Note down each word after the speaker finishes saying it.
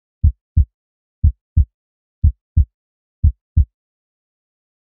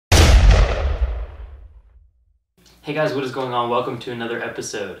Hey guys, what is going on? Welcome to another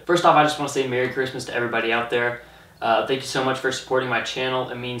episode. First off, I just want to say Merry Christmas to everybody out there. Thank you so much for supporting my channel.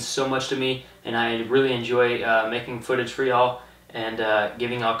 It means so much to me, and I really enjoy making footage for y'all and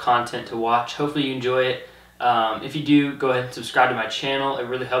giving y'all content to watch. Hopefully you enjoy it. If you do, go ahead and subscribe to my channel. It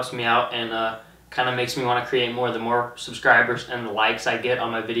really helps me out and kind of makes me want to create more. The more subscribers and the likes I get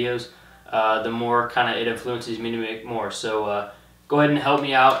on my videos, the more kind of it influences me to make more. So go ahead and help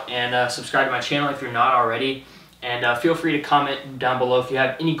me out and subscribe to my channel if you're not already. And feel free to comment down below if you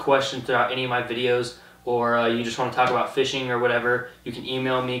have any questions throughout any of my videos, or you just want to talk about fishing or whatever. You can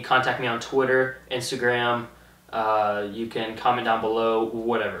email me, contact me on Twitter, Instagram. You can comment down below,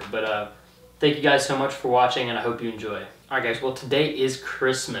 whatever. But thank you guys so much for watching, and I hope you enjoy. Alright guys, well today is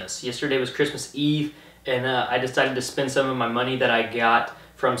Christmas. Yesterday was Christmas Eve, and I decided to spend some of my money that I got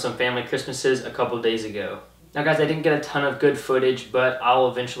from some family Christmases a couple days ago. Now guys, I didn't get a ton of good footage, but I'll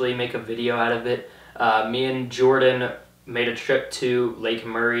eventually make a video out of it. Me and Jordan made a trip to Lake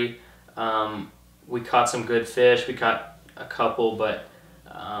Murray. We caught some good fish. We caught a couple, but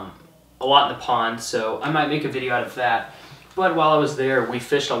a lot in the pond, so I might make a video out of that. But while I was there, we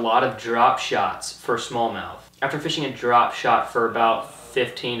fished a lot of drop shots for smallmouth. After fishing a drop shot for about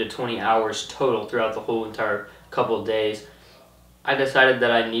 15 to 20 hours total throughout the whole entire couple of days, I decided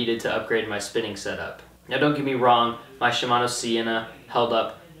that I needed to upgrade my spinning setup. Now don't get me wrong, my Shimano Sienna held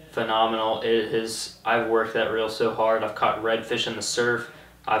up phenomenal. I've worked that reel so hard. I've caught redfish in the surf.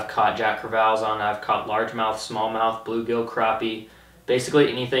 I've caught jack crevalles on. I've caught largemouth, smallmouth, bluegill, crappie.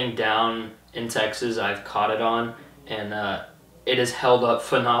 Basically anything down in Texas I've caught it on, and it has held up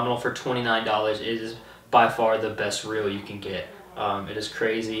phenomenal for $29. It is by far the best reel you can get. It is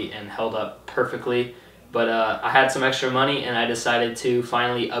crazy and held up perfectly. But I had some extra money and I decided to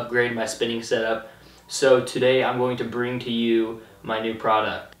finally upgrade my spinning setup. So today I'm going to bring to you my new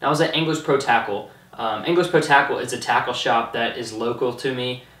product. Now I was at Anglers Pro Tackle. Anglers Pro Tackle is a tackle shop that is local to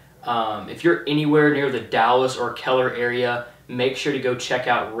me. If you're anywhere near the Dallas or Keller area, make sure to go check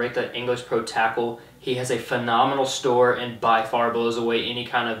out Rick at Anglers Pro Tackle. He has a phenomenal store and by far blows away any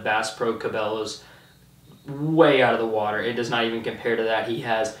kind of Bass Pro Cabela's way out of the water. It does not even compare to that. He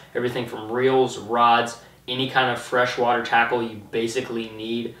has everything from reels, rods, any kind of freshwater tackle you basically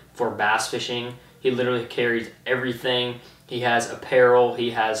need for bass fishing. He literally carries everything. He has apparel, he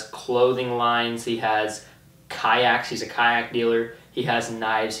has clothing lines, he has kayaks, he's a kayak dealer, he has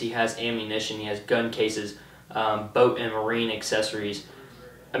knives, he has ammunition, he has gun cases, boat and marine accessories.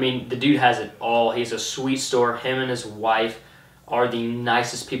 I mean, the dude has it all. He's a sweet store. Him and his wife are the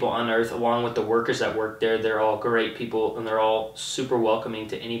nicest people on earth, along with the workers that work there. They're all great people, and they're all super welcoming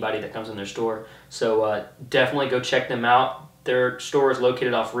to anybody that comes in their store. So definitely go check them out. Their store is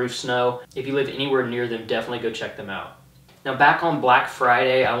located off Reef Snow. If you live anywhere near them, definitely go check them out. Now back on Black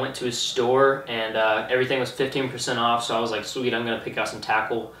Friday, I went to his store and everything was 15% off, so I was like, sweet, I'm going to pick out some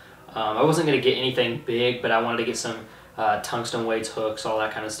tackle. I wasn't going to get anything big, but I wanted to get some tungsten weights, hooks, all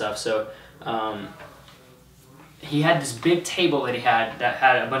that kind of stuff. So he had this big table that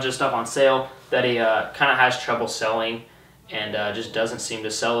had a bunch of stuff on sale that he kind of has trouble selling and just doesn't seem to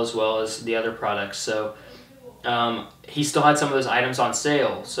sell as well as the other products. So he still had some of those items on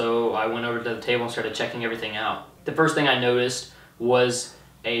sale, so I went over to the table and started checking everything out. The first thing I noticed was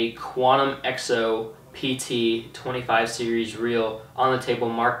a Quantum Exo PT 25 series reel on the table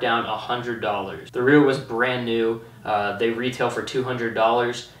marked down $100. The reel was brand new. They retail for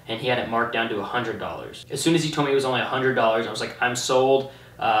 $200 and he had it marked down to $100. As soon as he told me it was only $100, I was like, I'm sold,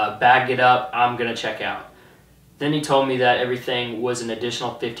 bag it up, I'm gonna check out. Then he told me that everything was an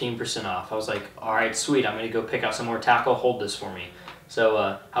additional 15% off. I was like, all right, sweet, I'm gonna go pick out some more tackle, hold this for me.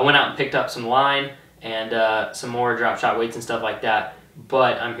 So I went out and picked up some line and some more drop shot weights and stuff like that.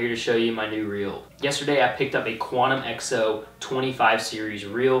 But I'm here to show you my new reel. Yesterday I picked up a Quantum Exo 25 series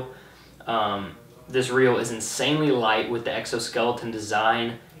reel. This reel is insanely light with the exoskeleton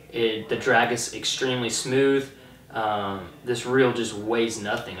design. The drag is extremely smooth. This reel just weighs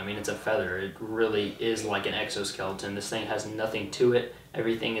nothing. I mean, it's a feather. It really is like an exoskeleton. This thing has nothing to it.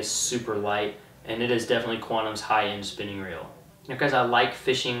 Everything is super light, and it is definitely Quantum's high-end spinning reel. Now guys, I like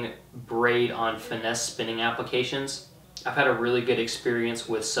fishing braid on finesse spinning applications. I've had a really good experience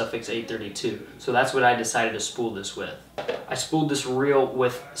with Suffix 832, so that's what I decided to spool this with. I spooled this reel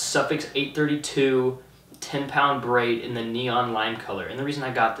with Suffix 832 10-pound braid in the neon lime color, and the reason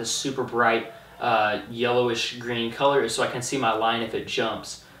I got this super bright yellowish green color is so I can see my line if it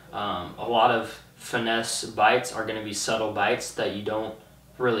jumps. A lot of finesse bites are going to be subtle bites that you don't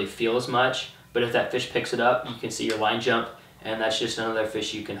really feel as much, but if that fish picks it up, you can see your line jump, and that's just another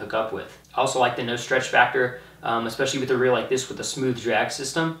fish you can hook up with. I also like the no stretch factor. especially with a reel like this with a smooth drag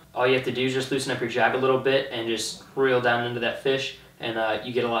system. All you have to do is just loosen up your jag a little bit and just reel down into that fish, and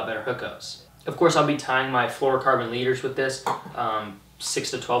you get a lot better hookups. Of course, I'll be tying my fluorocarbon leaders with this,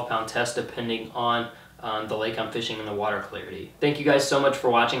 6 to 12 pound test depending on the lake I'm fishing and the water clarity. Thank you guys so much for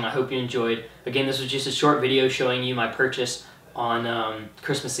watching. I hope you enjoyed. Again, this was just a short video showing you my purchase on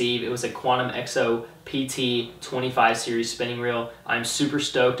Christmas Eve. It was a Quantum Exo PT 25 series spinning reel. I'm super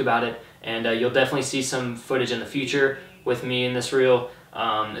stoked about it, and you'll definitely see some footage in the future with me in this reel.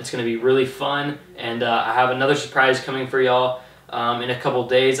 It's going to be really fun, and I have another surprise coming for y'all in a couple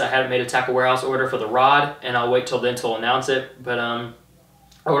days. I haven't made a Tackle Warehouse order for the rod, and I'll wait till then to announce it, but I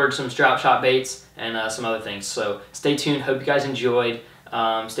ordered some Strap Shot baits and some other things. So stay tuned. Hope you guys enjoyed.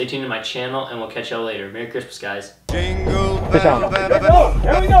 Stay tuned to my channel, and we'll catch y'all later. Merry Christmas, guys. Fish on.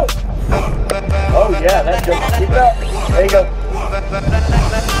 There we go. Oh yeah, that's good. Keep it up. There you go.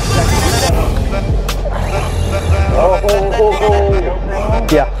 Oh.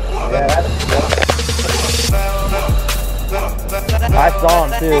 Yeah. I saw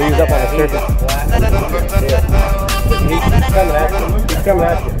him too. He was up on the surface. He's coming at you. He's coming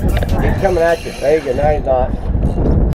at you. He's coming at you. There you go. Now he's not.